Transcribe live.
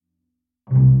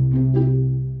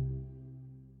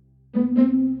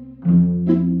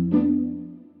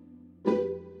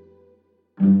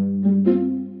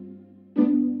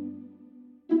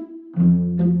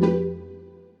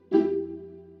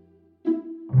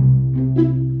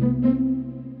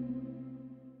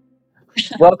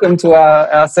Welcome to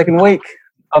our second week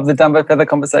of the Dumbo Feather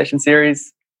Conversation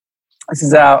series. This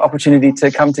is our opportunity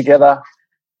to come together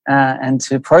and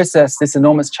to process this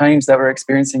enormous change that we're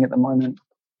experiencing at the moment.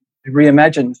 We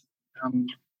reimagine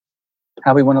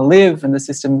how we want to live and the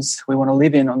systems we want to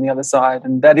live in on the other side.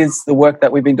 And that is the work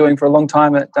that we've been doing for a long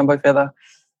time at Dumbo Feather.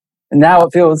 And now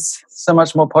it feels so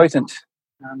much more potent.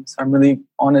 So I'm really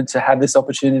honoured to have this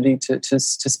opportunity to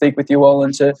speak with you all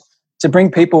and to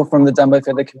bring people from the Dumbo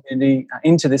Feather community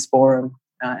into this forum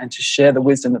and to share the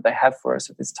wisdom that they have for us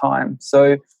at this time.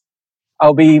 So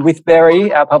I'll be with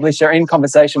Barry, our publisher, in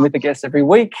conversation with the guests every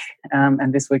week.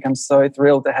 And this week I'm so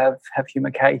thrilled to have Hugh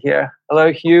Mackay here.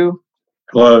 Hello, Hugh.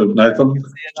 Hello, Nathan.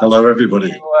 Hello,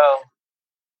 everybody.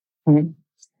 Well,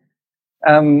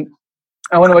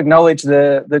 I want to acknowledge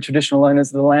the traditional owners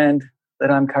of the land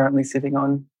that I'm currently sitting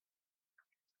on.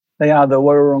 They are the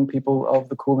Wurrung people of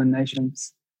the Kulin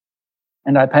Nations.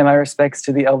 And I pay my respects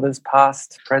to the elders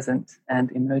past, present,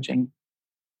 and emerging.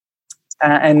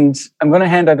 And I'm going to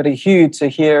hand over to Hugh to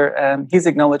hear his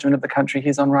acknowledgement of the country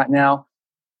he's on right now.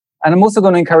 And I'm also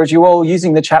going to encourage you all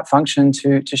using the chat function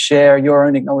to share your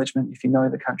own acknowledgement if you know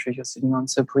the country you're sitting on.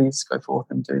 So please go forth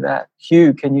and do that.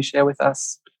 Hugh, can you share with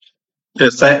us?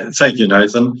 Yes, thank you,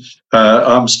 Nathan.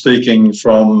 I'm speaking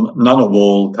from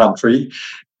Ngunnawal country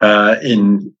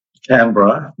in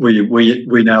Canberra.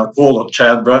 We now call it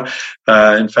Canberra.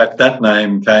 In fact, that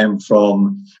name came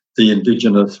from the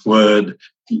indigenous word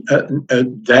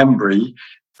Gambri,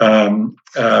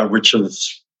 which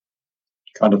is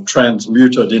kind of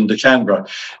transmuted into Canberra.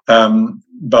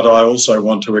 But I also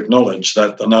want to acknowledge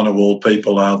that the Ngunnawal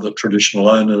people are the traditional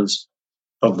owners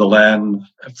of the land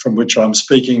from which I'm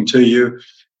speaking to you.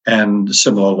 And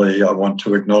similarly, I want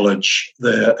to acknowledge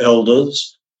their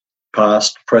elders,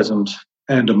 past, present,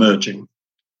 and emerging.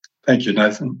 Thank you,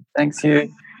 Nathan. Thanks, Hugh.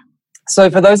 So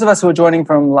for those of us who are joining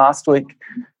from last week,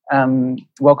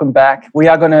 welcome back. We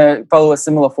are going to follow a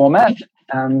similar format,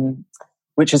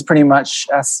 which is pretty much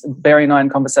us, Barry and I, in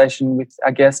conversation with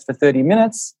our guest for 30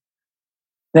 minutes.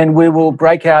 Then we will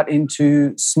break out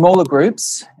into smaller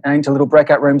groups and into little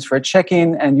breakout rooms for a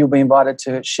check-in, and you'll be invited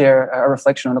to share a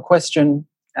reflection on a question.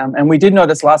 And we did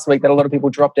notice last week that a lot of people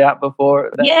dropped out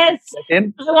before that. Yes.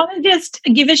 I want to just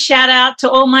give a shout out to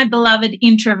all my beloved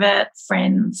introvert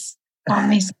friends on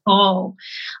this call.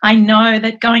 I know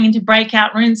that going into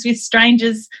breakout rooms with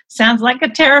strangers sounds like a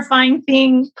terrifying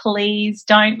thing. Please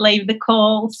don't leave the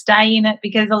call. Stay in it,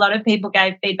 because a lot of people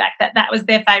gave feedback that was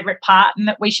their favourite part and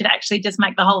that we should actually just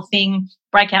make the whole thing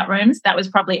breakout rooms. That was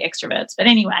probably extroverts. But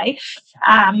anyway,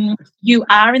 you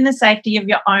are in the safety of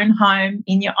your own home,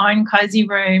 in your own cosy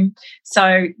room.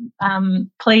 So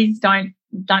please don't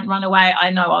run away.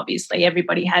 I know obviously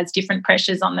everybody has different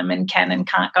pressures on them and can and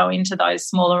can't go into those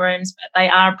smaller rooms, but they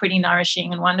are pretty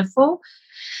nourishing and wonderful.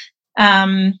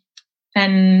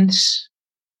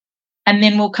 And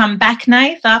then we'll come back,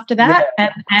 Nath, after that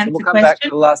and answer questions. We'll come back for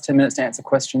the last 10 minutes to answer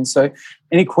questions. So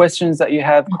any questions that you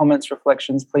have, comments,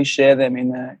 reflections, please share them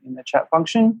in the chat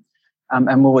function.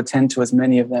 And we'll attend to as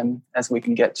many of them as we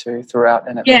can get to throughout.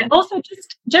 And also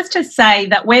just to say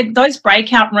that those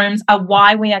breakout rooms are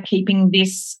why we are keeping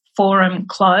this forum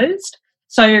closed.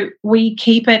 So we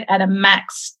keep it at a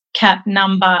max cap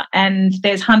number, and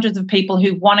there's hundreds of people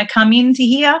who want to come into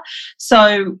here.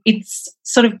 So it's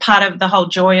sort of part of the whole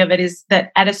joy of it is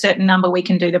that at a certain number we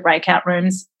can do the breakout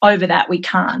rooms. Over that we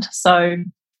can't. So,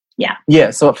 yeah.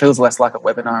 Yeah, so it feels less like a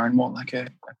webinar and more like a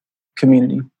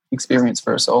community experience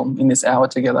for us all in this hour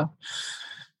together.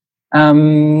 So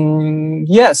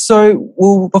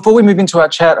before we move into our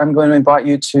chat, I'm going to invite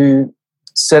you to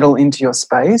settle into your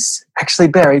space. Actually,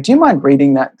 Barry, do you mind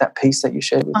reading that piece that you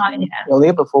shared with me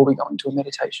earlier before we go into a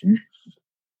meditation?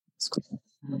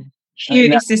 Hugh,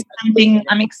 this is something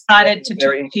I'm excited to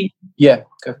talk to you. Yeah,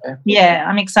 go ahead. Yeah,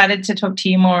 I'm excited to talk to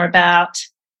you more about.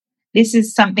 This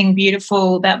is something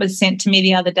beautiful that was sent to me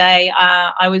the other day.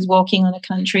 I was walking on a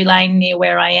country lane near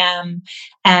where I am,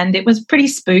 and it was pretty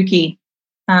spooky.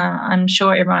 I'm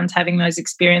sure everyone's having those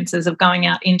experiences of going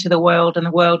out into the world, and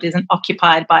the world isn't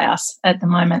occupied by us at the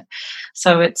moment.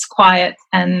 So it's quiet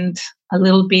and a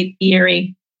little bit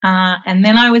eerie. And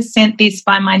then I was sent this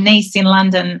by my niece in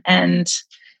London, and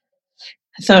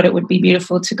I thought it would be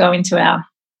beautiful to go into our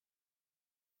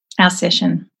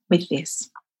session with this.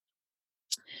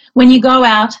 When you go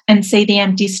out and see the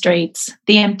empty streets,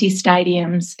 the empty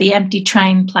stadiums, the empty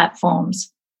train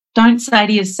platforms, don't say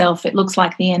to yourself it looks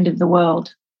like the end of the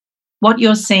world. What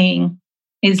you're seeing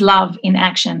is love in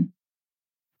action.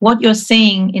 What you're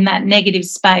seeing in that negative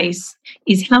space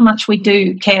is how much we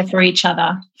do care for each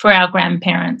other, for our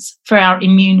grandparents, for our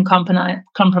immune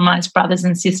compromised brothers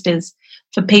and sisters,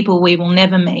 for people we will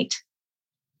never meet.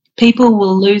 People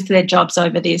will lose their jobs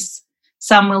over this.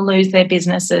 Some will lose their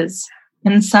businesses,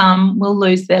 and some will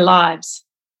lose their lives.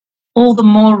 All the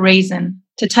more reason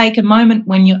to take a moment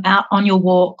when you're out on your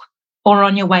walk or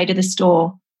on your way to the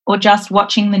store or just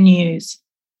watching the news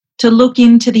to look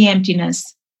into the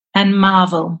emptiness and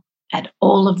marvel at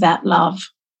all of that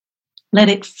love. Let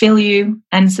it fill you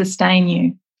and sustain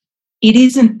you. It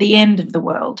isn't the end of the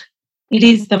world. It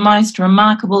is the most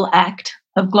remarkable act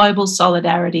of global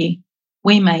solidarity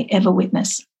we may ever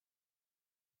witness.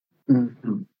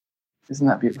 Mm-hmm. Isn't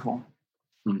that beautiful?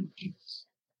 Mm-hmm.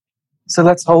 So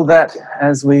let's hold that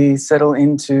as we settle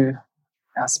into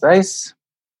our space,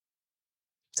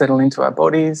 settle into our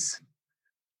bodies,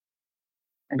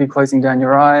 maybe closing down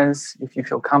your eyes if you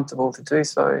feel comfortable to do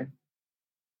so,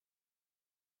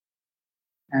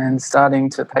 and starting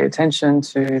to pay attention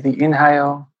to the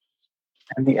inhale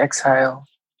and the exhale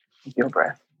of your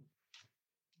breath.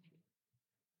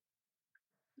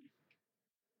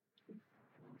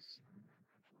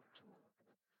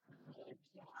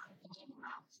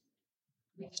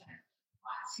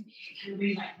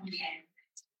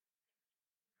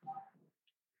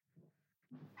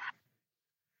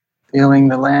 Feeling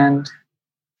the land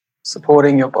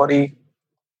supporting your body.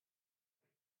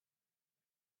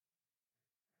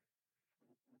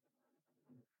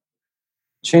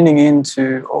 Tuning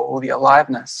into all the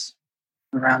aliveness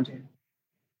around you.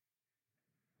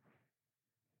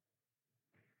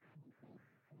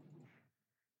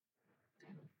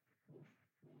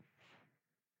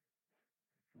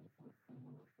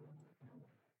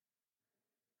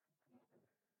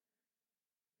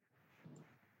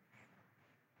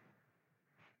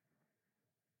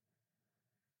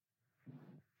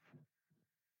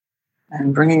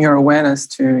 And bringing your awareness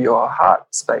to your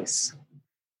heart space.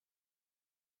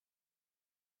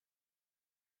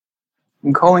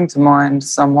 And calling to mind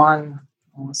someone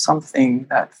or something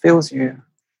that fills you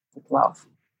with love.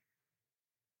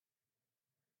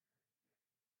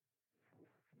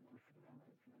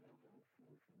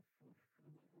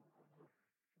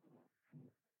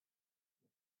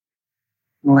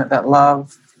 And let that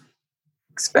love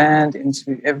expand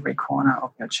into every corner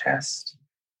of your chest.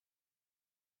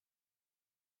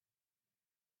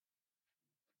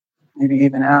 Maybe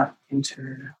even out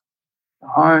into the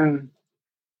home,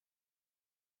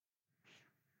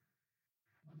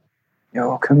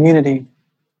 your community,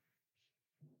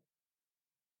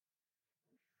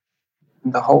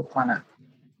 and the whole planet.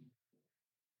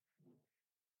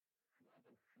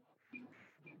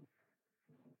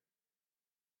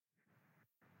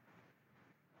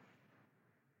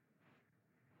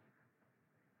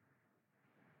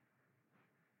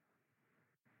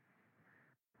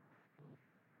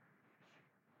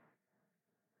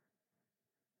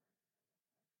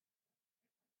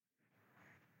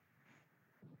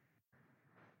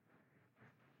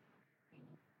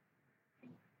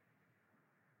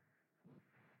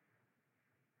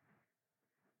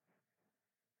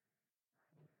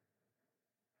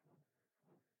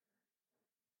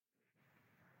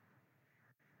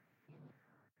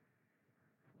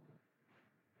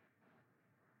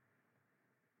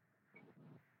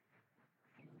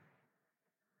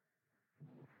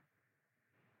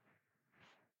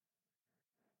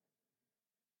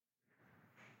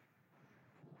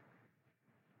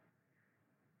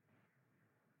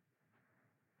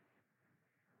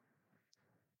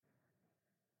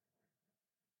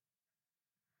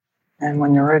 And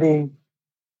when you're ready,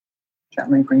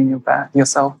 gently bringing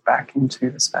yourself back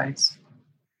into the space.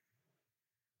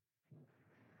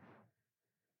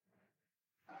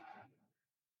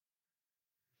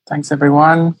 Thanks,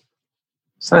 everyone.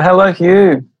 So hello,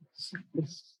 Hugh.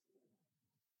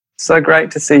 So great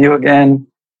to see you again.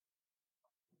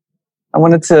 I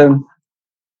wanted to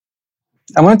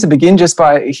begin just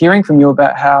by hearing from you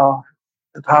about how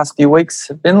the past few weeks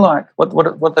have been like,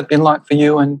 what they've been like for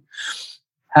you, and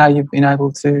how you've been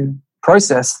able to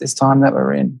process this time that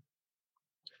we're in.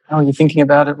 How are you thinking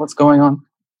about it? What's going on?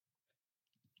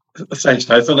 Thanks,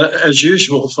 Nathan. As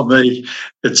usual for me,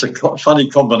 it's a funny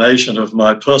combination of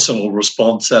my personal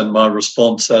response and my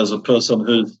response as a person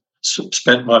who's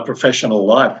spent my professional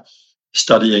life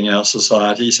studying our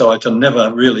society, so I can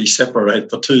never really separate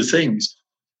the two things.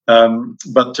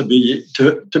 But to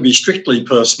be strictly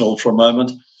personal for a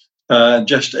moment,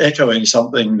 just echoing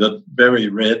something that Berry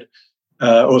read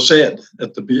or said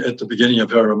at the beginning of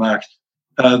her remarks,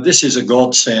 this is a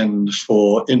godsend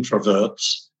for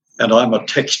introverts. And I'm a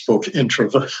textbook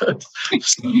introvert.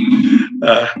 So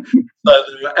there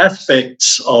are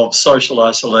aspects of social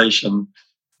isolation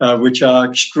which are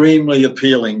extremely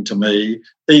appealing to me,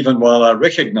 even while I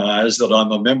recognise that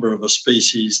I'm a member of a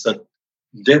species that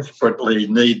desperately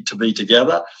need to be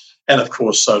together. And of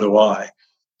course, so do I.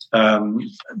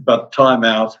 But time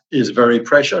out is very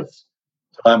precious.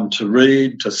 Time to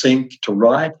read, to think, to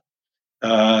write.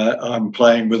 I'm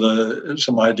playing with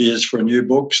some ideas for a new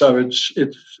book, so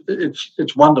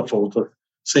it's wonderful to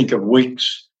think of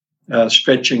weeks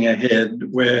stretching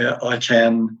ahead where I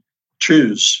can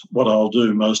choose what I'll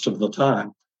do most of the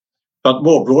time. But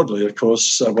more broadly, of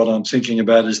course, what I'm thinking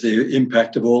about is the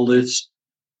impact of all this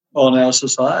on our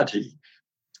society.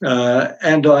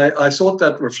 And I thought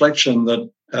that reflection that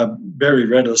Barry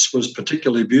Redis was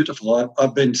particularly beautiful.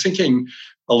 I've been thinking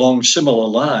along similar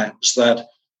lines that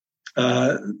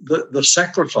the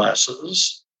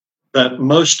sacrifices that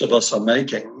most of us are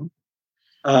making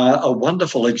are a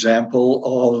wonderful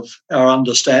example of our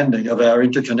understanding of our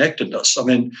interconnectedness. I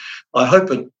mean, I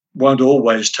hope it won't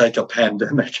always take a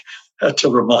pandemic to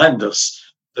remind us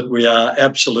that we are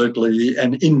absolutely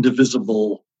an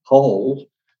indivisible whole,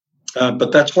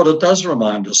 but that's what it does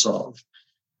remind us of,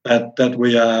 that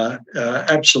we are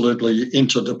absolutely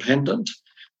interdependent.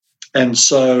 And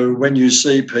so when you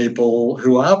see people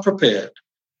who are prepared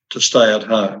to stay at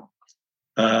home,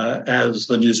 as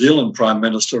the New Zealand Prime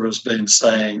Minister has been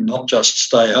saying, not just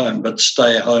stay home, but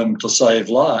stay home to save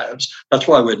lives, that's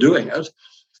why we're doing it.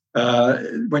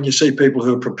 When you see people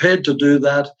who are prepared to do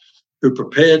that, who are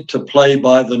prepared to play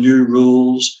by the new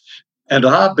rules and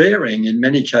are bearing, in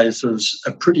many cases,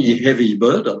 a pretty heavy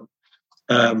burden,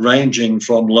 ranging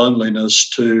from loneliness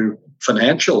to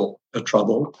financial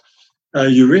trouble,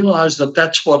 you realise that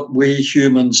that's what we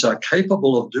humans are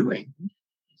capable of doing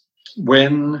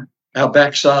when our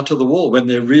backs are to the wall, when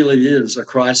there really is a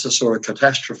crisis or a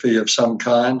catastrophe of some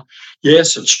kind.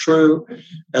 Yes, it's true,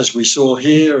 as we saw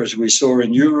here, as we saw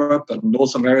in Europe and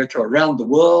North America, around the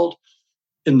world,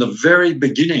 in the very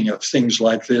beginning of things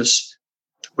like this,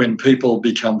 when people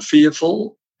become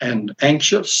fearful and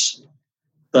anxious,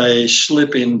 they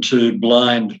slip into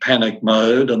blind panic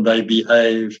mode and they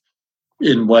behave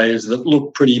in ways that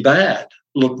look pretty bad,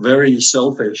 look very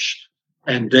selfish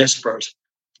and desperate.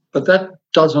 But that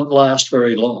doesn't last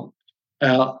very long.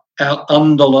 Our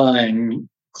underlying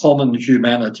common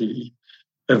humanity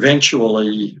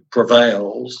eventually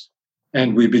prevails,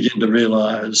 and we begin to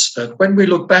realise that when we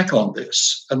look back on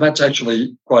this, and that's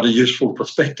actually quite a useful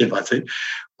perspective, I think,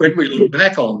 when we look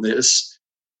back on this,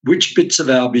 which bits of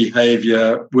our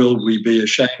behaviour will we be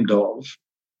ashamed of,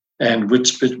 and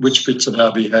which bits of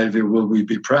our behaviour will we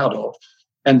be proud of?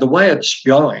 And the way it's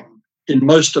going in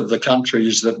most of the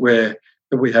countries that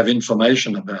we have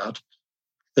information about,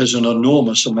 there's an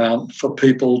enormous amount for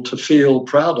people to feel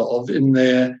proud of in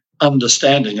their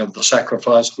understanding of the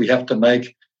sacrifice we have to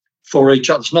make for each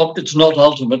other. It's not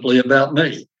ultimately about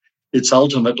me. It's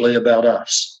ultimately about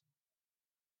us.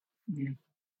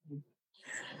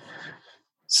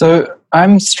 So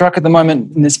I'm struck at the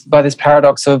moment by this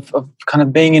paradox of kind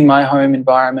of being in my home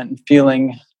environment and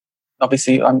feeling,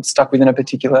 obviously I'm stuck within a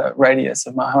particular radius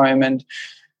of my home, and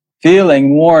feeling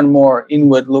more and more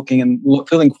inward looking and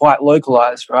feeling quite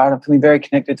localized, right? I'm feeling very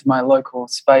connected to my local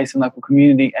space and local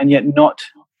community, and yet not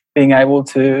being able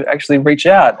to actually reach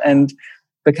out and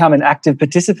become an active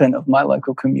participant of my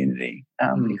local community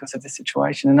because of the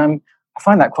situation. And I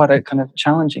find that quite a kind of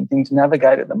challenging thing to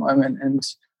navigate at the moment. And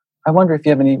I wonder if you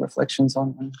have any reflections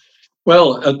on that.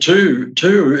 Well, two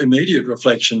immediate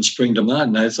reflections spring to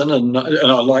mind, Nathan, and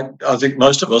I think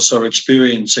most of us are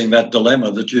experiencing that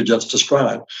dilemma that you just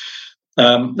described.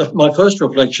 My first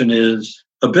reflection is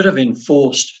a bit of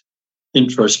enforced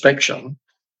introspection,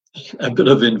 a bit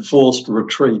of enforced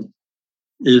retreat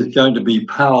is going to be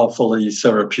powerfully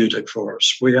therapeutic for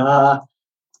us. We are,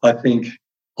 I think,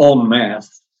 en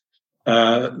masse,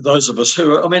 those of us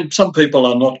some people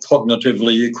are not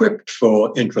cognitively equipped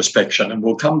for introspection, and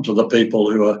we'll come to the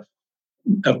people who are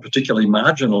particularly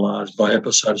marginalised by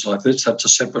episodes like this. That's a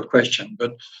separate question.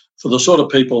 But for the sort of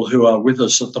people who are with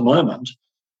us at the moment,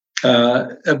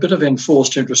 a bit of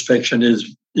enforced introspection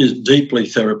is deeply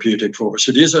therapeutic for us.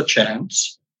 It is a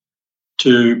chance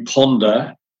to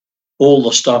ponder all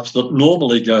the stuff that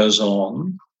normally goes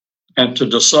on and to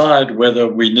decide whether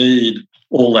we need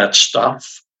all that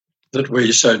stuff that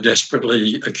we so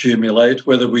desperately accumulate,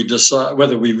 whether we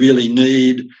really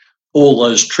need all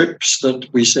those trips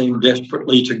that we seem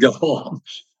desperately to go on,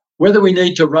 whether we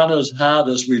need to run as hard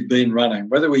as we've been running,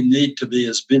 whether we need to be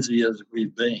as busy as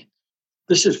we've been.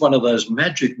 This is one of those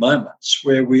magic moments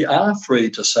where we are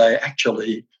free to say,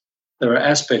 actually, there are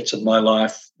aspects of my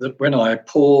life that when I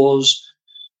pause,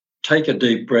 take a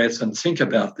deep breath and think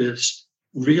about this,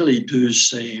 really do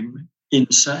seem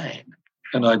insane.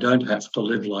 And I don't have to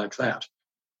live like that.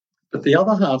 But the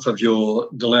other half of your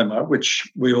dilemma, which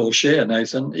we all share,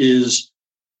 Nathan, is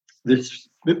this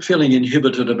feeling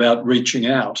inhibited about reaching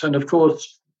out. And of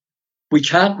course, we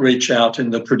can't reach out in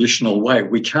the traditional way.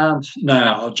 We can't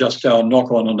now just go and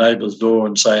knock on a neighbour's door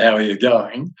and say, how are you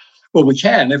going? Well, we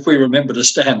can if we remember to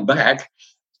stand back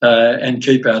and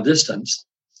keep our distance.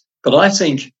 But I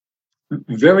think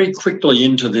very quickly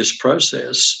into this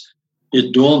process,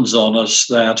 it dawns on us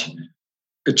that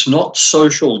it's not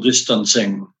social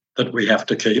distancing that we have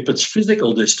to keep, it's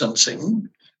physical distancing,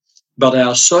 but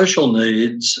our social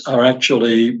needs are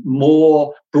actually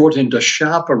more brought into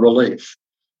sharper relief,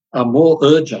 are more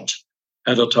urgent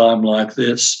at a time like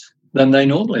this than they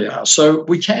normally are. So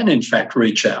we can, in fact,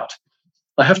 reach out.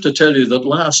 I have to tell you that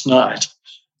last night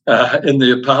in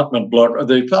the apartment block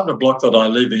that I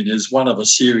live in is one of a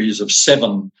series of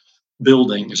 7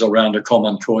 buildings around a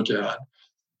common courtyard.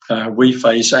 We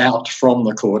face out from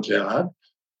the courtyard,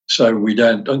 so we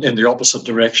don't, in the opposite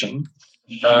direction.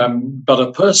 But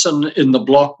a person in the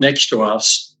block next to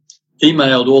us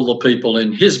emailed all the people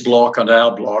in his block and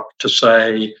our block to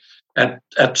say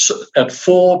at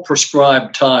 4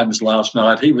 prescribed times last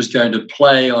night he was going to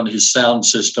play on his sound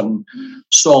system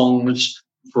songs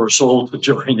for us all to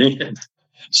join in.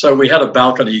 So we had a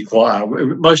balcony choir. We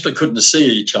mostly couldn't see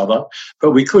each other,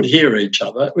 but we could hear each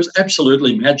other. It was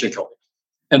absolutely magical.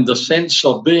 And the sense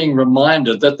of being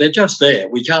reminded that they're just there.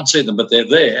 We can't see them, but they're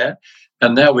there.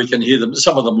 And now we can hear them.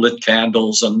 Some of them lit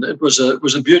candles, and it was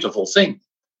a beautiful thing.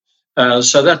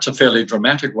 So that's a fairly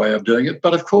dramatic way of doing it.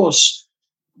 But of course,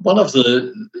 a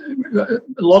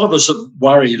lot of us are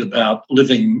worried about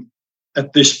living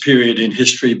at this period in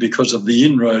history because of the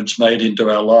inroads made into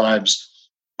our lives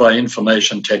by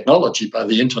information technology, by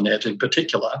the internet in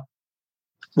particular.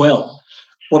 Well,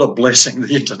 what a blessing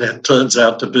the internet turns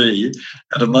out to be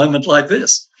at a moment like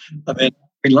this. I mean,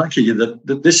 we're lucky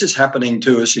that this is happening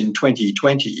to us in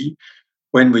 2020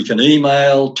 when we can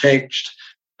email, text,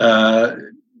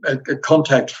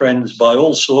 contact friends by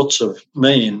all sorts of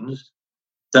means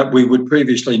that we would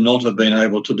previously not have been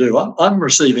able to do. I'm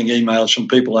receiving emails from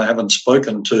people I haven't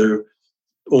spoken to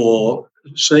or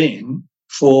seen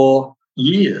for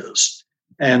years,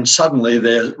 and suddenly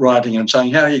they're writing and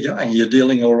saying, how are you going? You're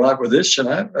dealing all right with this?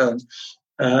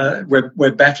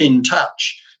 We're back in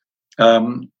touch.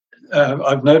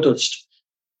 I've noticed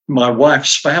my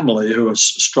wife's family, who are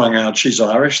strung out, she's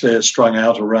Irish, they're strung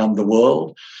out around the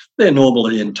world. They're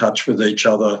normally in touch with each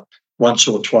other once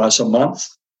or twice a month.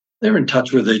 They're in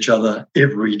touch with each other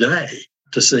every day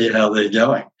to see how they're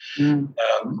going. And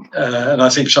I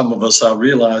think some of us are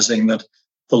realising that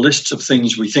the lists of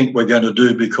things we think we're going to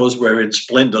do because we're in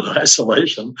splendid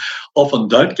isolation often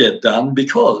don't get done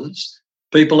because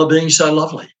people are being so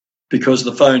lovely, because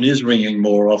the phone is ringing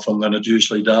more often than it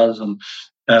usually does, and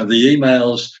the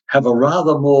emails have a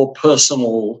rather more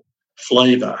personal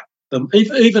flavour.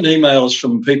 Even emails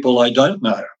from people I don't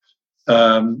know,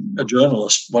 a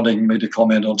journalist wanting me to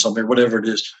comment on something, whatever it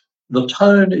is, the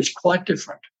tone is quite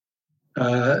different.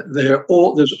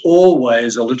 There's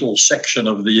always a little section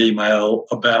of the email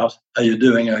about, are you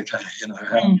doing okay?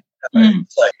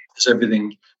 Is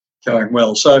everything going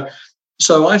well? So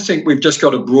I think we've just got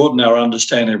to broaden our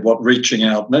understanding of what reaching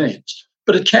out means.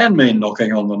 But it can mean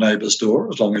knocking on the neighbour's door,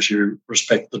 as long as you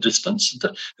respect the distance.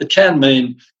 It can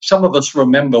mean, some of us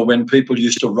remember when people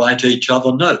used to write each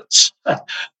other notes.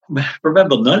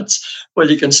 Remember notes?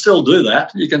 Well, you can still do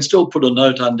that. You can still put a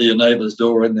note under your neighbour's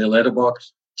door in their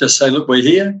letterbox. Just say, look, we're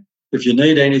here. If you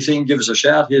need anything, give us a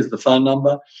shout. Here's the phone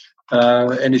number.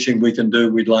 Anything we can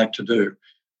do, we'd like to do.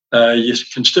 You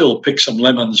can still pick some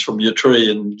lemons from your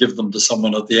tree and give them to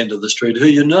someone at the end of the street who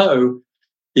you know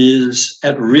is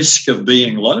at risk of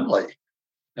being lonely,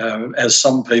 as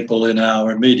some people in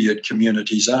our immediate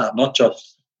communities are, not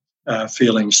just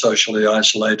feeling socially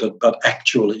isolated, but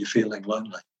actually feeling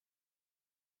lonely.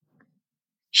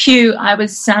 Hugh, I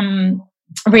was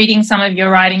reading some of your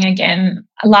writing again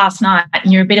last night,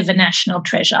 and you're a bit of a national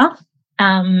treasure.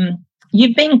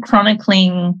 You've been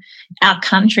chronicling our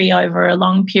country over a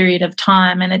long period of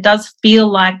time, and it does feel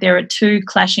like there are 2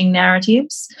 clashing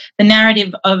narratives. The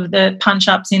narrative of the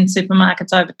punch-ups in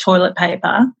supermarkets over toilet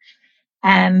paper,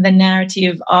 and the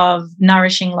narrative of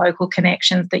nourishing local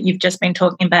connections that you've just been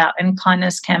talking about, and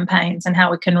kindness campaigns and how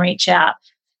we can reach out.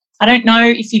 I don't know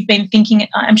if you've been thinking,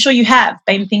 I'm sure you have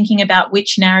been thinking about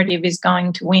which narrative is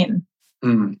going to win.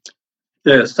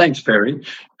 Yes, thanks, Perry.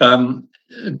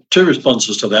 2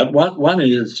 responses to that. One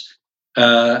is,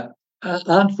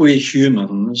 aren't we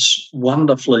humans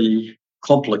wonderfully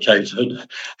complicated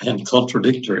and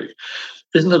contradictory?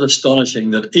 Isn't it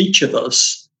astonishing that each of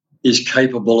us is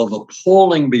capable of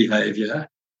appalling behaviour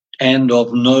and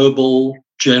of noble,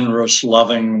 generous,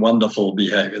 loving, wonderful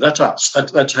behaviour? That's us.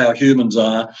 That's how humans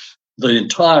are. the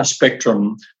entire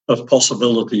spectrum of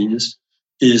possibilities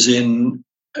is in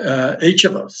each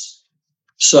of us.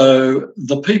 So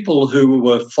the people who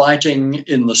were fighting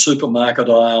in the supermarket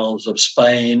aisles of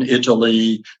Spain,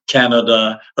 Italy,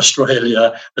 Canada,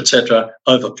 Australia, etc.,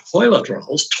 over toilet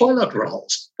rolls,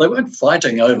 they weren't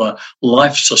fighting over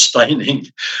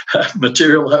life-sustaining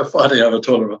material, they were fighting over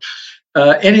toilet rolls.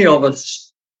 Any of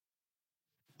us,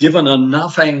 given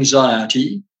enough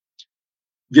anxiety,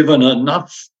 given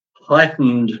enough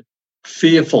heightened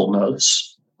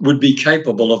fearfulness, would be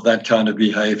capable of that kind of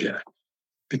behaviour,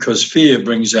 because fear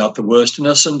brings out the worst in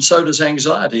us, and so does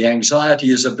anxiety.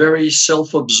 Anxiety is a very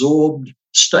self-absorbed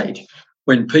state.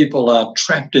 When people are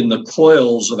trapped in the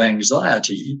coils of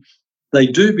anxiety, they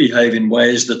do behave in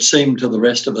ways that seem to the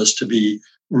rest of us to be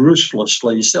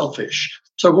ruthlessly selfish.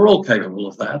 So we're all capable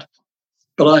of that.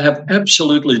 But I have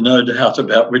absolutely no doubt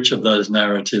about which of those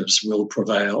narratives will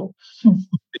prevail,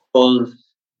 because,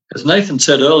 as Nathan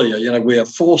said earlier, we are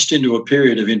forced into a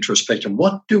period of introspection.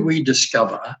 What do we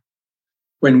discover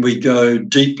when we go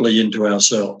deeply into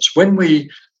ourselves? When we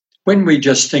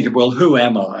just think of, well, who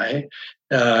am I?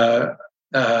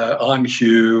 I'm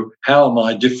Hugh. How am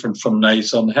I different from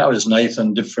Nathan? How is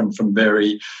Nathan different from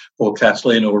Berry or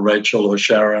Kathleen or Rachel or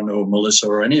Sharon or Melissa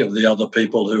or any of the other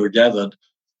people who are gathered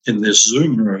in this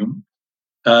Zoom room?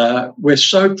 We're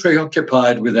so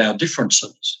preoccupied with our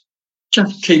differences.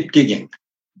 Just keep digging.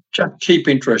 Just keep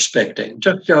introspecting.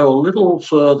 Just go a little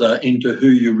further into who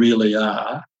you really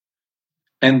are.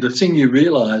 And the thing you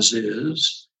realise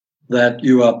is that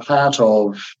you are part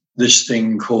of this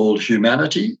thing called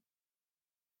humanity,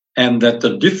 and that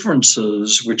the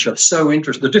differences which are so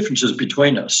interesting, the differences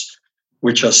between us,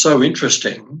 which are so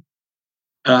interesting,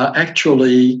 are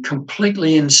actually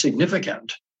completely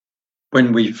insignificant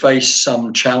when we face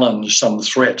some challenge, some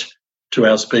threat to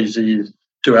our species,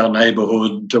 to our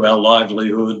neighbourhood, to our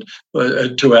livelihood,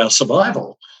 to our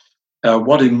survival.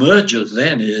 What emerges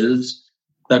then is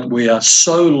that we are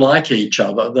so like each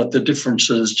other that the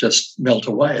differences just melt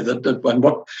away.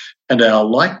 And our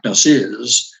likeness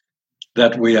is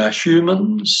that we are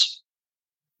humans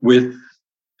with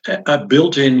a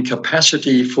built-in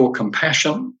capacity for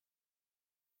compassion,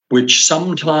 which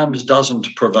sometimes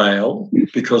doesn't prevail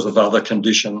because of other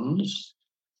conditions,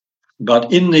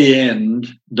 but in the end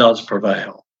does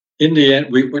prevail. In the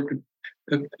end,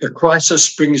 a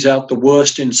crisis brings out the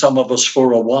worst in some of us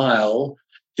for a while.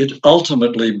 It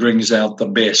ultimately brings out the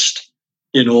best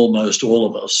in almost all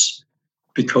of us,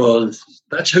 because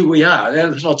that's who we are.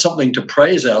 It's not something to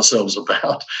praise ourselves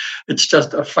about. It's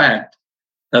just a fact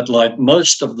that, like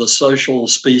most of the social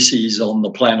species on the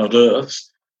planet Earth,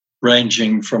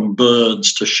 ranging from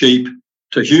birds to sheep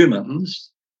to humans,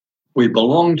 we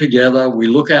belong together, we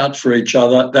look out for each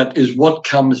other. That is what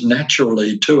comes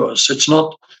naturally to us. It's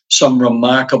not some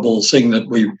remarkable thing that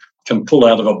we can pull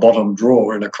out of a bottom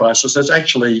drawer in a crisis. That's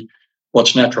actually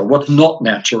what's natural. What's not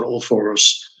natural for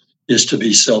us is to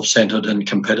be self-centered and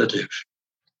competitive.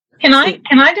 Can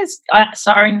I just,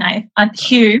 sorry, Nate,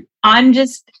 Hugh, I'm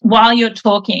just, while you're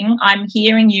talking, I'm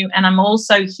hearing you, and I'm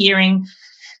also hearing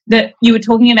that you were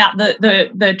talking about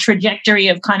the trajectory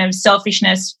of kind of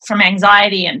selfishness from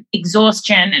anxiety and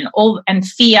exhaustion and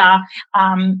fear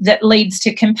that leads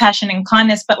to compassion and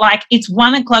kindness. But like, it's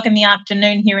 1:00 in the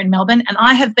afternoon here in Melbourne, and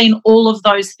I have been all of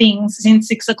those things since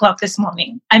 6:00 this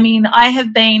morning. I mean, I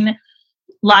have been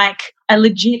like a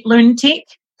legit lunatic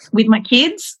with my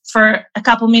kids for a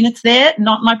couple of minutes there,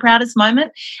 not my proudest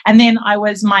moment. And then I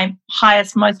was my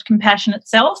highest, most compassionate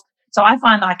self. So I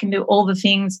find I can do all the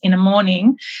things in a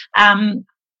morning. I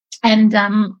don't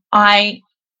know,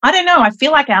 I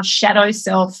feel like our shadow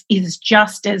self is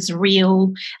just as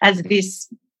real as this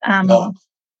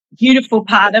beautiful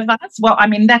part of us. Well, I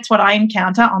mean, that's what I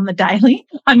encounter on the daily.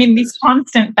 I'm in this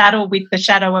constant battle with the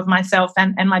shadow of myself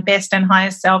and my best and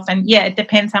highest self. And yeah, it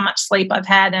depends how much sleep I've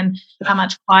had and how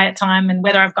much quiet time and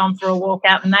whether I've gone for a walk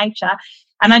out in nature.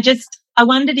 And I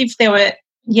wondered if there were,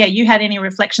 you had any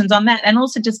reflections on that. And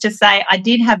also just to say, I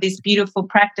did have this beautiful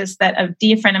practice that a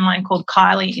dear friend of mine called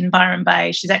Kylie in Byron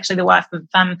Bay, she's actually the wife of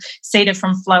Cedar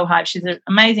from Flow Hive. She's an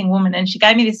amazing woman. And she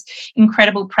gave me this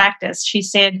incredible practice. She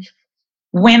said,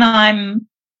 when I'm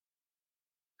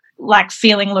like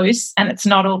feeling loose and it's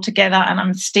not all together and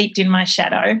I'm steeped in my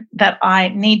shadow, that I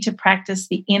need to practice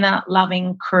the inner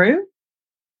loving crew.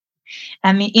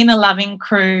 And the inner loving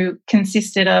crew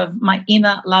consisted of my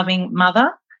inner loving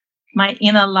mother, my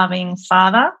inner loving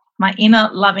father, my inner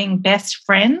loving best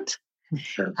friend.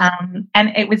 And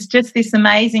it was just this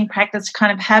amazing practice to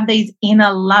kind of have these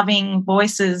inner loving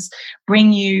voices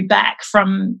bring you back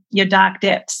from your dark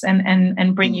depths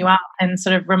and bring you up and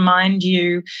sort of remind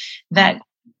you that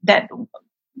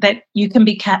that you can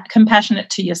be compassionate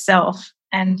to yourself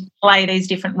and play these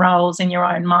different roles in your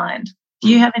own mind. Do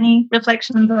you have any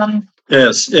reflections on?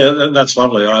 Yes, yeah, that's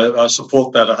lovely. I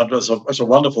support that. It's a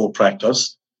wonderful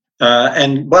practice.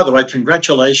 And by the way,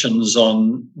 congratulations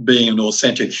on being an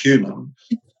authentic human.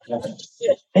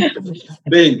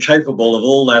 Being capable of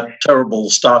all that terrible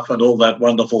stuff and all that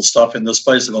wonderful stuff in the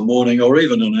space of a morning or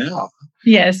even an hour.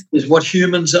 Yes. Is what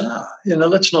humans are.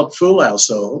 Let's not fool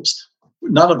ourselves.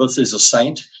 None of us is a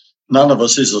saint. None of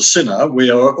us is a sinner. We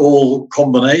are all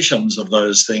combinations of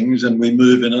those things, and we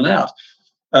move in and out.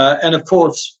 And, of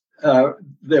course,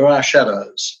 there are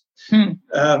shadows.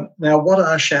 Now, what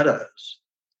are shadows?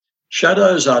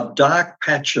 Shadows are dark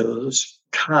patches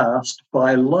cast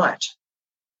by light.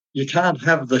 You can't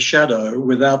have the shadow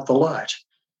without the light.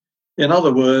 In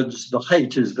other words, the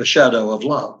hate is the shadow of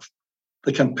love.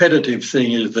 The competitive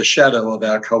thing is the shadow of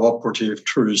our cooperative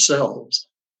true selves.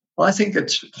 I think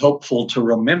it's helpful to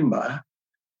remember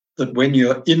that when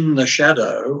you're in the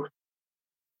shadow,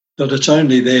 that it's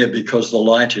only there because the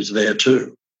light is there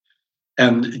too.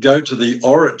 And go to the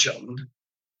origin,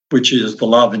 which is the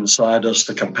love inside us,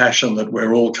 the compassion that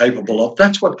we're all capable of.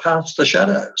 That's what casts the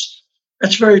shadows.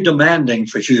 That's very demanding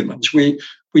for humans. We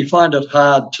find it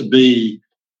hard to be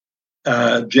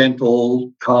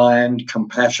gentle, kind,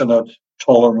 compassionate,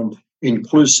 tolerant,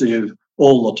 inclusive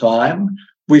all the time.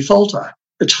 We falter.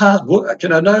 It's hard work.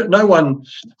 No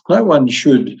one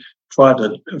should try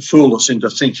to fool us into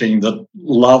thinking that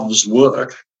love's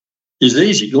work is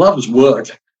easy. Love's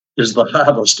work is the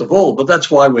hardest of all, but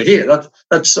that's why we're here.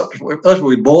 That's what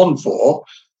we're born for,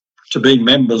 to be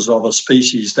members of a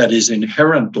species that is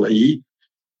inherently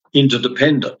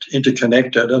interdependent,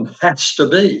 interconnected, and has to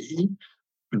be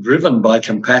driven by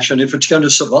compassion if it's going to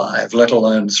survive, let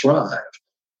alone thrive.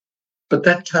 But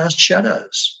that casts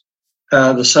shadows,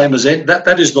 the same as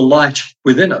that is the light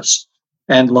within us.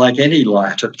 And like any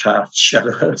light, it casts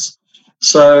shadows.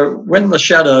 So when the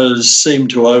shadows seem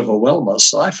to overwhelm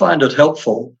us, I find it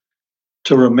helpful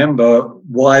to remember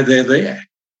why they're there.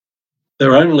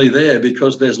 They're only there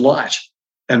because there's light,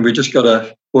 and we just got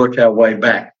to work our way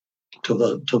back to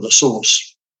the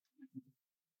source.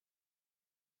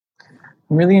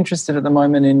 I'm really interested at the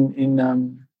moment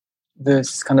in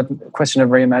this kind of question of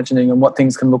reimagining and what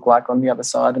things can look like on the other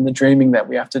side, and the dreaming that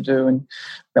we have to do and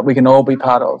that we can all be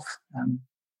part of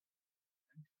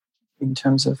in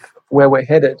terms of where we're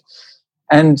headed.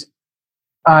 And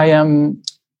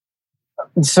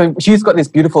so Hugh's got this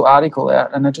beautiful article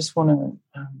out, and I just want to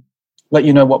let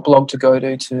you know what blog to go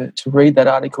to read that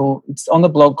article. It's on the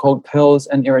blog called Pearls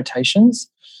and Irritations.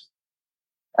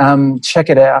 Check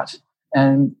it out.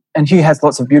 And Hugh has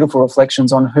lots of beautiful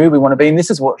reflections on who we want to be. And this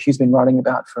is what Hugh's been writing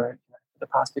about for the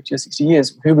past 50 or 60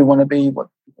 years, who we want to be, what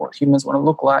humans want to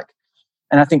look like.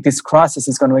 And I think this crisis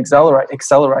is going to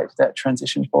accelerate that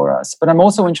transition for us. But I'm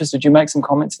also interested, you make some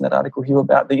comments in that article, Hugh,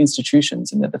 about the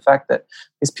institutions and the fact that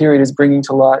this period is bringing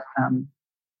to light,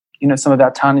 some of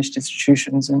our tarnished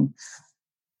institutions, and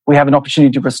we have an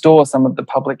opportunity to restore some of the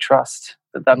public trust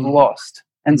that they've lost.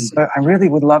 And so I really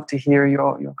would love to hear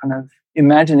your kind of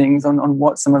imaginings on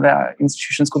what some of our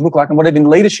institutions could look like and what even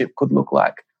leadership could look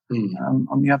like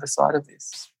on the other side of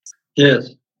this. Yes.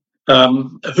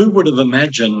 Who would have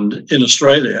imagined in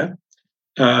Australia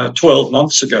 12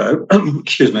 months ago,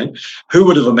 excuse me, who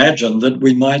would have imagined that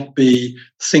we might be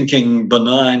thinking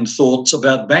benign thoughts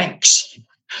about banks?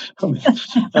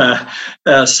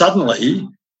 Suddenly,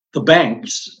 the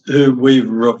banks who we've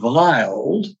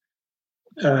reviled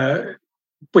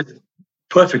with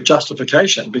perfect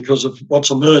justification because of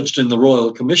what's emerged in the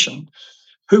Royal Commission,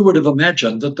 who would have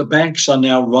imagined that the banks are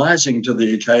now rising to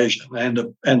the occasion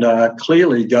and are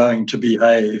clearly going to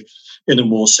behave in a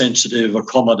more sensitive,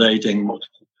 accommodating,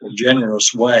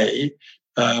 generous way,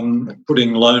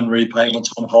 putting loan repayments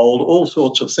on hold, all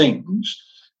sorts of things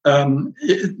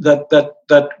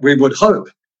that we would hope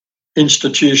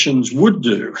institutions would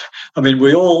do. I mean,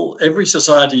 every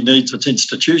society needs its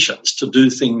institutions to do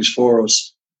things for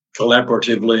us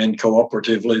collaboratively and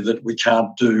cooperatively that we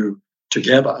can't do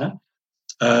together.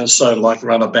 So like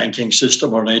run a banking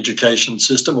system or an education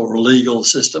system or a legal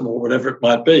system or whatever it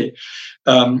might be.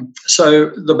 So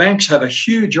the banks have a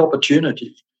huge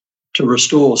opportunity to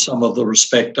restore some of the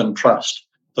respect and trust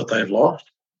that they've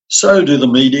lost. So do the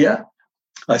media.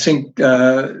 I think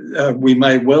we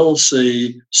may well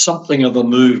see something of a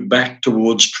move back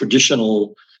towards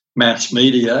traditional mass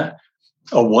media,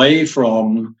 away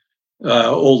from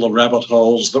all the rabbit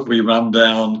holes that we run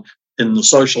down in the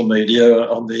social media,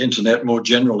 on the internet more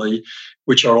generally,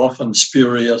 which are often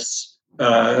spurious,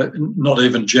 not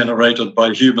even generated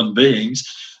by human beings,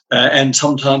 and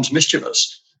sometimes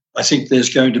mischievous. I think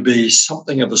there's going to be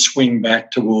something of a swing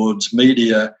back towards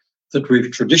media that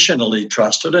we've traditionally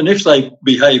trusted. And if they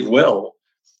behave well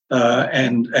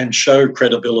and show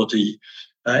credibility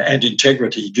and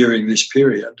integrity during this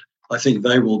period, I think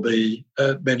they will be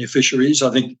beneficiaries.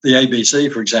 I think the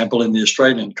ABC, for example, in the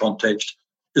Australian context,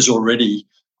 is already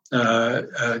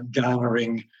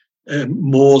garnering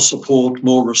more support,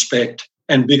 more respect,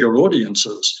 and bigger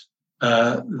audiences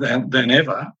than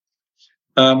ever.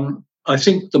 I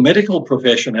think the medical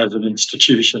profession as an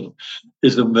institution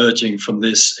is emerging from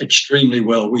this extremely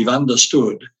well. We've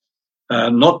understood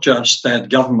not just that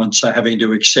governments are having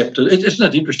to accept it. Isn't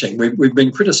it interesting? We've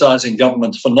been criticising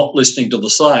governments for not listening to the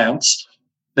science.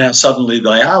 Now suddenly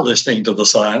they are listening to the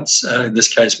science, in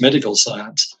this case medical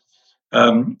science.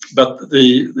 But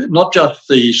not just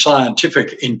the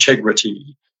scientific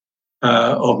integrity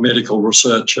of medical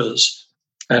researchers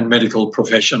and medical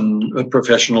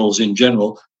professionals in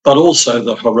general, but also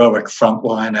the heroic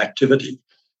frontline activity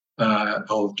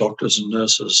of doctors and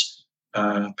nurses,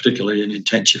 particularly in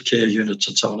intensive care units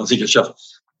and so on. I think it's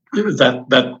just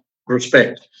that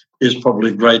respect is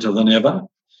probably greater than ever.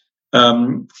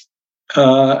 The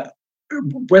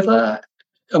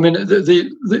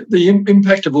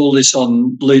impact of all this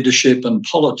on leadership and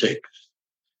politics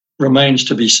remains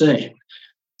to be seen.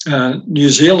 New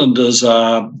Zealanders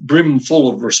are brimful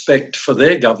of respect for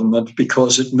their government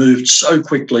because it moved so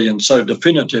quickly and so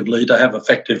definitively to have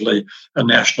effectively a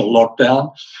national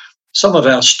lockdown. Some of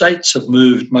our states have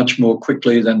moved much more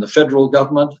quickly than the federal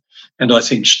government, and I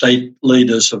think state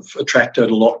leaders have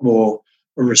attracted a lot more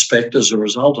respect as a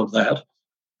result of that.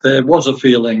 There was a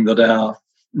feeling that our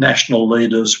national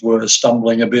leaders were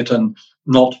stumbling a bit and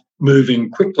not moving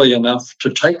quickly enough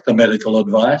to take the medical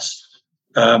advice.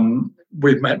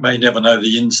 We may never know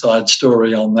the inside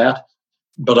story on that,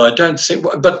 but I don't think.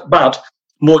 But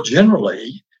more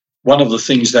generally, one of the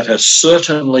things that has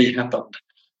certainly happened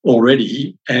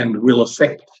already and will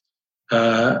affect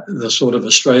the sort of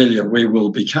Australia we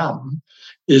will become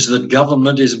is that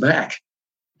government is back.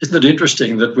 Isn't it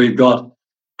interesting that we've got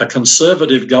a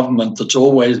conservative government that's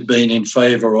always been in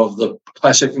favour of the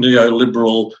classic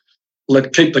neoliberal,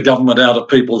 keep the government out of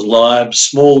people's lives,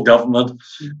 small government,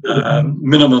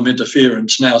 minimum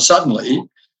interference. Now suddenly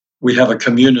we have a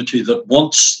community that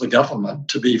wants the government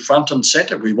to be front and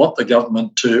centre. We want the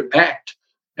government to act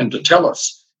and to tell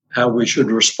us how we should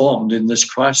respond in this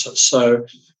crisis. So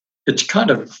it's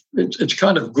kind of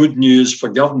good news for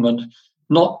government,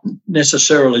 not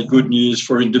necessarily good news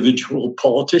for individual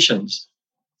politicians.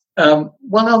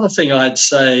 One other thing I'd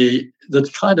say that's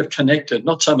kind of connected,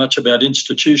 not so much about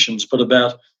institutions, but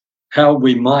about how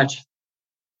we might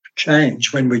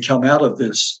change when we come out of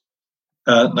this,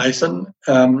 Nathan.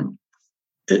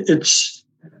 It's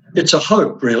a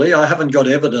hope, really. I haven't got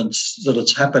evidence that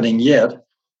it's happening yet,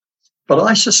 but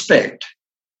I suspect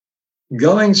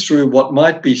going through what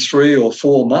might be 3 or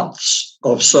 4 months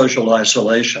of social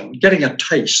isolation, getting a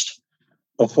taste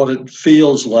of what it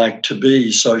feels like to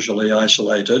be socially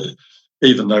isolated,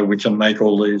 even though we can make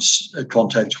all these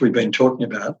contacts we've been talking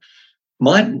about,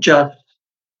 might just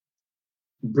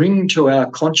bring to our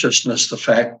consciousness the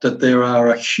fact that there are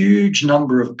a huge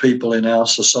number of people in our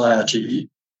society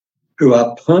who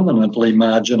are permanently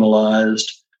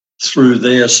marginalised through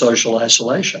their social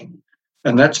isolation.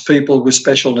 And that's people with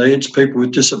special needs, people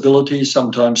with disabilities,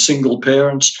 sometimes single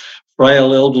parents,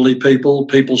 frail elderly people,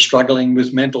 people struggling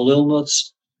with mental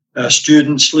illness,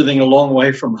 students living a long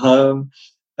way from home,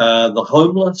 the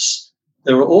homeless.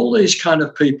 There are all these kind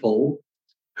of people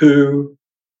who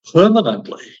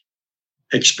permanently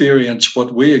experience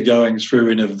what we are going through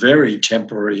in a very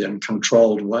temporary and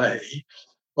controlled way.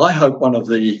 I hope one of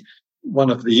the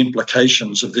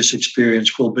implications of this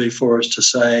experience will be for us to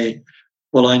say,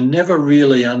 well, I never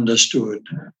really understood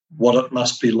what it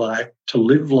must be like to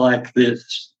live like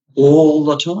this all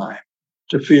the time,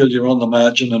 to feel you're on the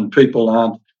margin and people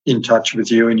aren't in touch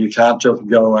with you and you can't just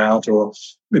go out or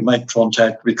make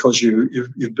contact because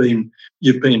you've been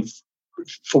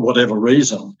for whatever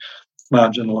reason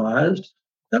marginalised.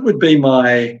 That would be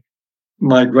my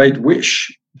great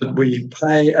wish, that we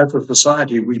pay, as a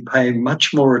society, we pay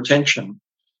much more attention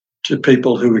to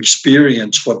people who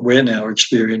experience what we're now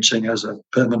experiencing as a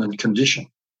permanent condition.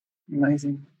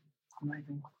 Amazing.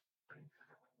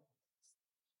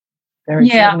 Very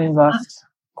last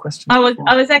question. I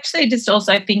was actually just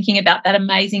also thinking about that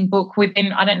amazing book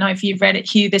within, I don't know if you've read it,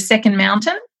 Hugh, The Second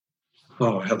Mountain.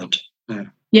 Oh, I haven't. No.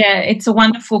 Yeah, it's a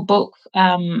wonderful book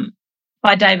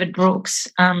by David Brooks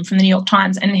from the New York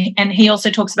Times, and he also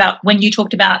talks about, when you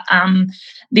talked about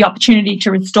the opportunity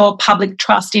to restore public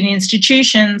trust in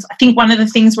institutions, I think one of the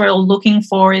things we're all looking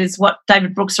for is what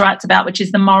David Brooks writes about, which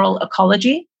is the moral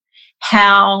ecology,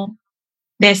 how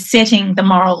they're setting the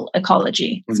moral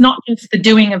ecology. It's not just the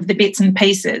doing of the bits and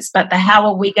pieces, but the how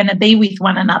are we going to be with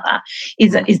one another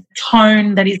is a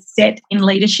tone that is set in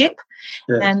leadership.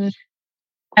 Yes.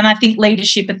 And I think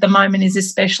leadership at the moment is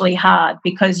especially hard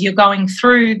because you're going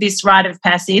through this rite of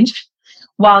passage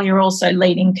while you're also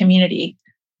leading community.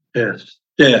 Yes.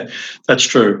 Yeah, that's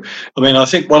true. I mean, I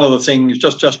think one of the things,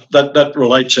 just that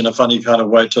relates in a funny kind of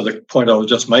way to the point I was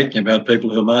just making about people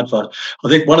who are marginalised. I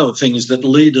think one of the things that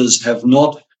leaders have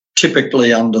not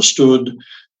typically understood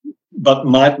but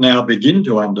might now begin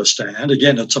to understand,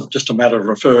 again, it's just a matter of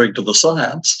referring to the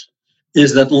science,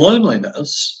 is that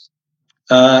loneliness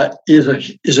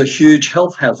is a huge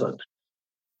health hazard.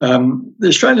 The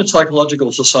Australian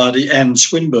Psychological Society and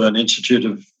Swinburne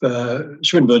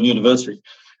University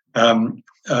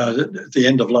at the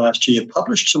end of last year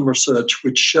published some research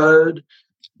which showed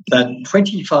that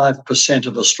 25%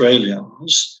 of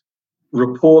Australians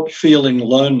report feeling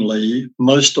lonely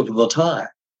most of the time.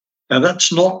 Now,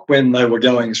 that's not when they were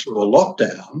going through a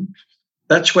lockdown.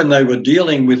 That's when they were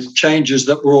dealing with changes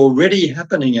that were already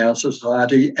happening in our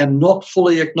society and not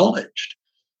fully acknowledged,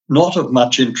 not of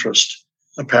much interest,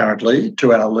 apparently,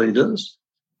 to our leaders.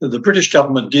 The British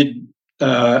government did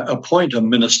appoint a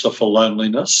minister for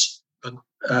loneliness, but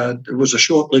it was a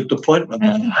short-lived appointment.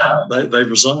 They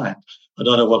resigned. I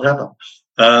don't know what happened.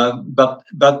 But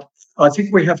I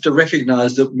think we have to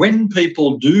recognise that when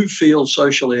people do feel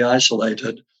socially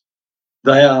isolated,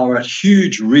 they are at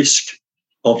huge risk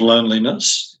of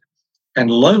loneliness,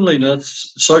 and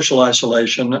loneliness, social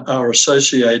isolation are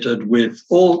associated with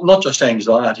all, not just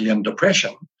anxiety and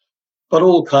depression, but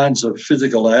all kinds of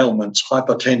physical ailments,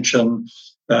 hypertension,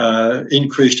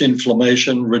 increased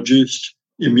inflammation, reduced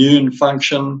immune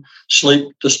function, sleep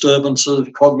disturbances,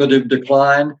 cognitive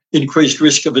decline, increased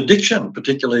risk of addiction,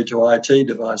 particularly to IT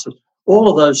devices. All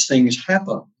of those things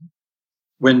happen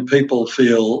when people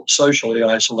feel socially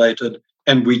isolated,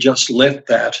 and we just let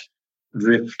that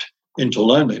drift into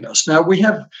loneliness. Now, we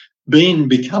have been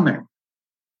becoming,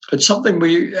 it's something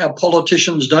our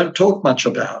politicians don't talk much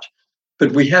about,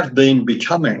 but we have been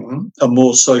becoming a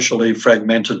more socially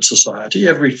fragmented society.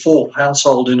 Every fourth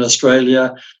household in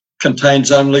Australia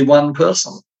contains only one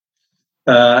person.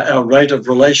 Our rate of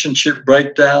relationship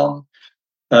breakdown,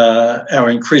 our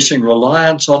increasing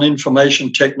reliance on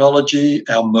information technology,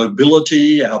 our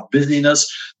mobility, our busyness,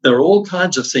 there are all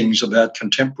kinds of things about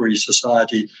contemporary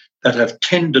society that have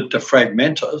tended to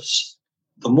fragment us.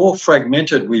 The more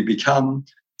fragmented we become,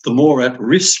 the more at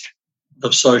risk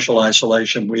of social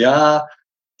isolation we are.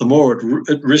 The more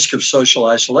at risk of social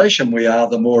isolation we are,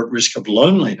 the more at risk of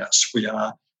loneliness we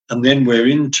are. And then we're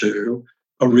into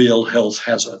a real health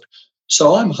hazard.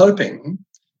 So I'm hoping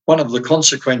one of the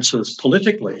consequences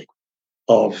politically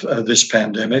of this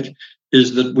pandemic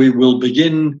is that we will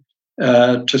begin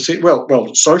to think,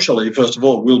 well, socially, first of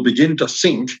all, we'll begin to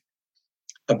think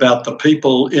about the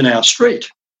people in our street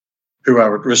who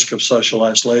are at risk of social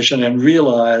isolation and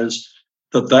realise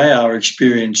that they are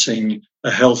experiencing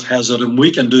a health hazard and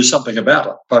we can do something about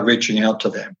it by reaching out to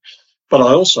them. But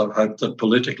I also hope that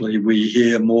politically we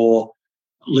hear more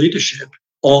leadership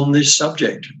on this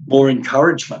subject, more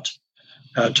encouragement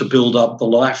to build up the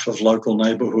life of local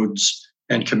neighbourhoods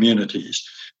and communities.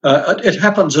 It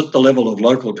happens at the level of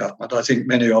local government. I think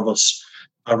many of us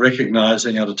are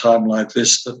recognising at a time like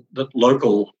this that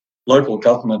local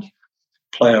government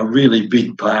play a really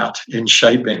big part in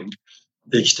shaping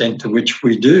the extent to which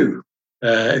we do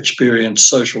experience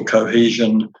social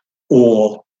cohesion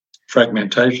or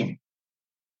fragmentation.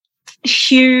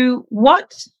 Hugh,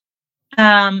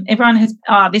 everyone has,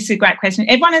 this is a great question.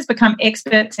 Everyone has become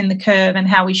experts in the curve and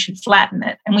how we should flatten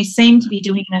it. And we seem to be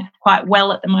doing it quite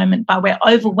well at the moment, but we're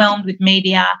overwhelmed with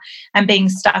media and being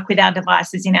stuck with our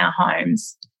devices in our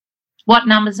homes. What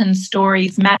numbers and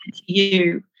stories matter to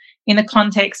you in the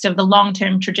context of the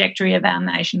long-term trajectory of our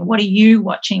nation? What are you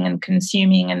watching and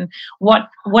consuming, and what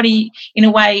are you, in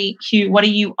a way, Hugh, what are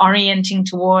you orienting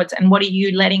towards, and what are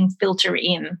you letting filter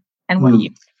in, and what are you?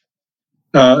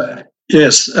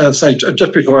 Yes,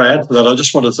 just before I answer that, I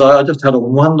just want to say I just had a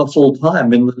wonderful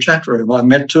time in the chat room. I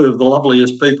met two of the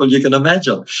loveliest people you can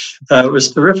imagine. It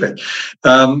was terrific.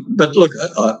 But look,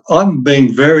 I'm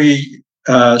being very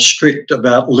strict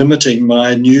about limiting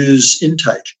my news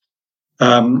intake.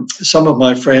 Some of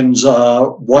my friends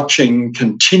are watching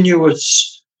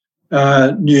continuous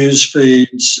news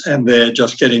feeds and they're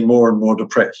just getting more and more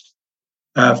depressed.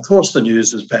 Of course, the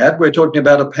news is bad. We're talking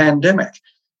about a pandemic.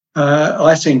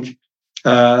 I think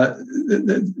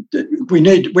we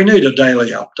need a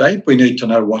daily update. We need to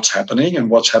know what's happening and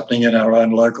what's happening in our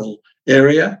own local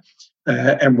area,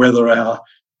 and whether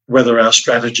our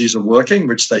strategies are working,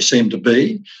 which they seem to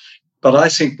be. But I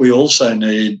think we also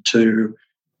need to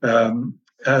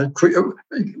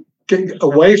get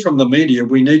away from the media.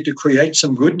 We need to create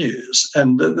some good news.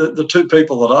 And the two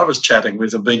people that I was chatting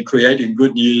with have been creating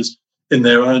good news in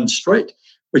their own street,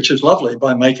 which is lovely,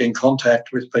 by making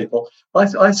contact with people.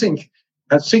 I think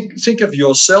of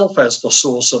yourself as the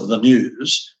source of the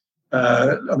news.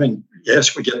 I mean,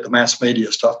 yes, we get the mass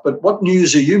media stuff, but what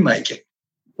news are you making?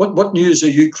 What news are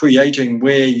you creating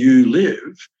where you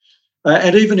live?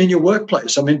 And even in your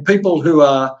workplace. I mean, people who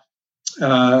are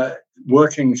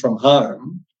working from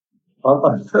home,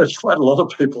 I've heard quite a lot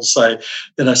of people say,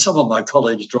 some of my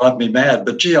colleagues drive me mad,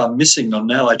 but gee, I'm missing them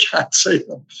now. I can't see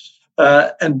them.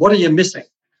 And what are you missing?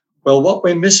 Well, what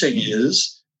we're missing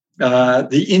is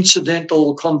the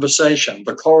incidental conversation,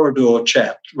 the corridor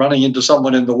chat, running into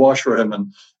someone in the washroom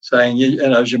and saying,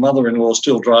 is your mother-in-law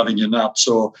still driving you nuts?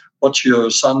 Or what's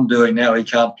your son doing now? He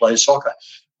can't play soccer.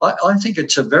 I think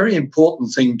it's a very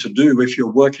important thing to do if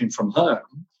you're working from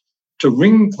home, to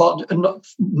ring,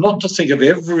 not to think of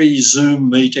every Zoom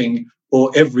meeting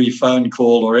or every phone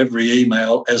call or every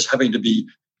email as having to be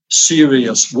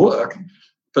serious work,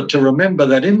 but to remember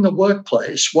that in the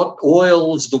workplace, what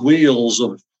oils the wheels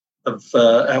of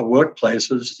our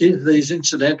workplaces is these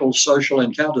incidental social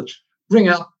encounters. Ring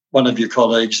up one of your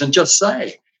colleagues and just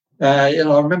say, I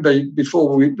remember before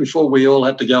we all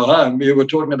had to go home, we were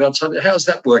talking about something. How's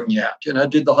that working out?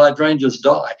 Did the hydrangeas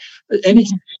die?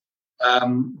 Anything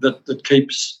that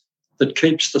keeps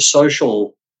the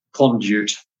social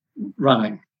conduit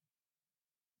running.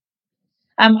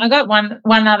 I got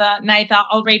one other, Nathan.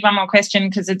 I'll read one more question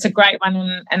because it's a great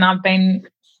one, and I've been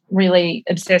really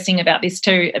obsessing about this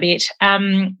too a bit.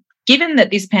 Given that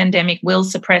this pandemic will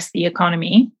suppress the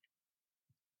economy,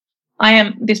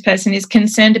 this person is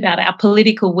concerned about our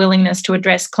political willingness to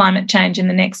address climate change in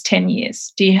the next 10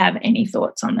 years. Do you have any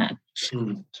thoughts on that?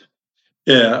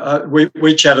 Yeah,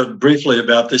 we chatted briefly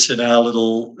about this in our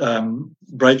little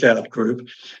breakout group.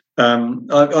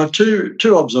 I have two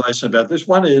observations about this.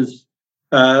 One is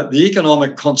the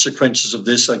economic consequences of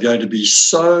this are going to be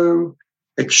so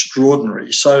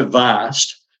extraordinary, so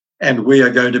vast, and we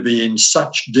are going to be in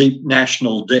such deep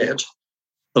national debt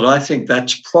that I think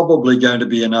that's probably going to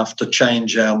be enough to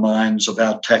change our minds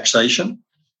about taxation,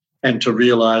 and to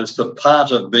realise that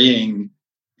part of being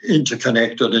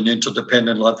interconnected and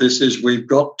interdependent like this is we've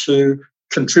got to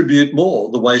contribute more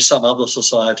the way some other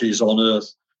societies on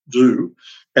earth do,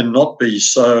 and not be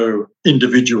so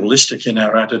individualistic in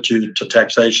our attitude to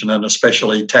taxation, and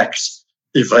especially tax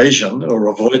evasion or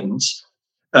avoidance.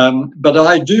 But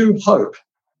I do hope,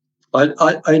 I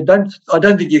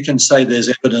don't think you can say there's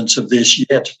evidence of this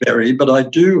yet, Barry, but I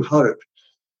do hope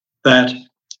that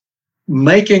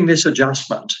making this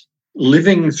adjustment,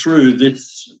 living through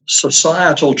this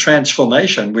societal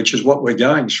transformation, which is what we're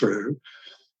going through,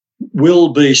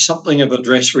 will be something of a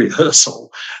dress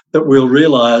rehearsal, that we'll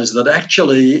realise that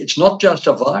actually it's not just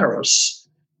a virus,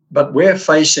 but we're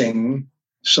facing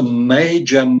some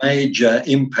major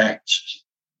impacts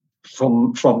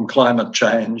from climate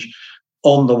change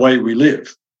on the way we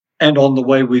live and on the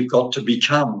way we've got to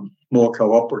become more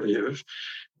cooperative.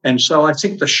 And so I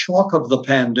think the shock of the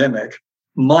pandemic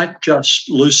might just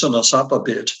loosen us up a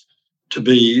bit to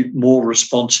be more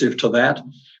responsive to that.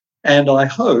 And I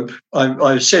hope,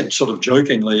 I said sort of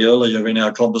jokingly earlier in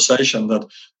our conversation that,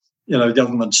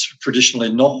 government's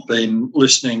traditionally not been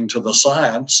listening to the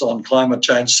science on climate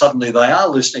change. Suddenly they are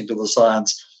listening to the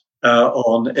science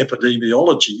on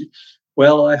epidemiology.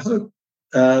 Well, I hope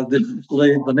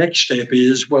the next step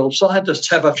is, scientists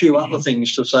have a few other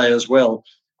things to say as well,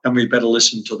 and we better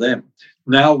listen to them.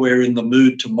 Now we're in the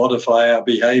mood to modify our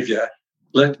behaviour.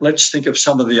 Let's think of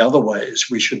some of the other ways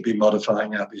we should be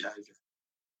modifying our behaviour.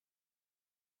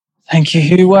 Thank you,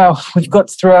 Hugh. Wow, we've got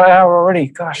through our hour already.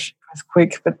 Gosh, that's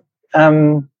quick. But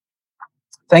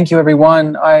thank you,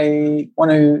 everyone. I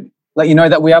want to let you know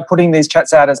that we are putting these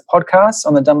chats out as podcasts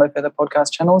on the Dumbo Feather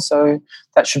podcast channel, so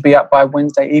that should be up by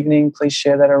Wednesday evening. Please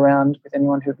share that around with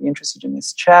anyone who would be interested in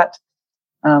this chat.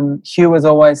 Hugh, as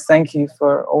always, thank you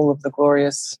for all of the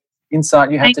glorious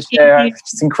insight you have to share.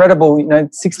 It's incredible,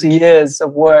 60 years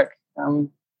of work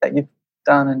that you've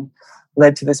done and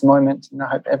led to this moment, and I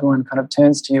hope everyone kind of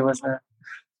turns to you as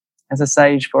a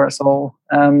sage for us all.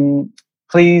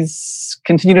 Please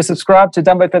continue to subscribe to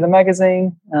Dumbo Feather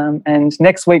magazine, and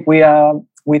next week we are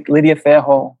with Lydia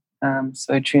Fairhall,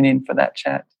 so tune in for that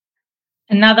chat.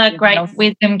 Another great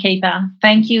wisdom keeper.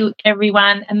 Thank you,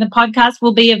 everyone. And the podcast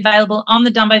will be available on the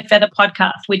Dumbo Feather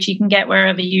podcast, which you can get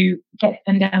wherever you get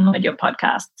and download your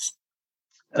podcasts.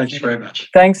 Thanks very much.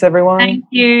 Thanks, everyone. Thank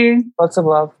you. Lots of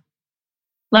love.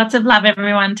 Lots of love,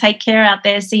 everyone. Take care out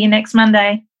there. See you next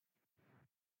Monday.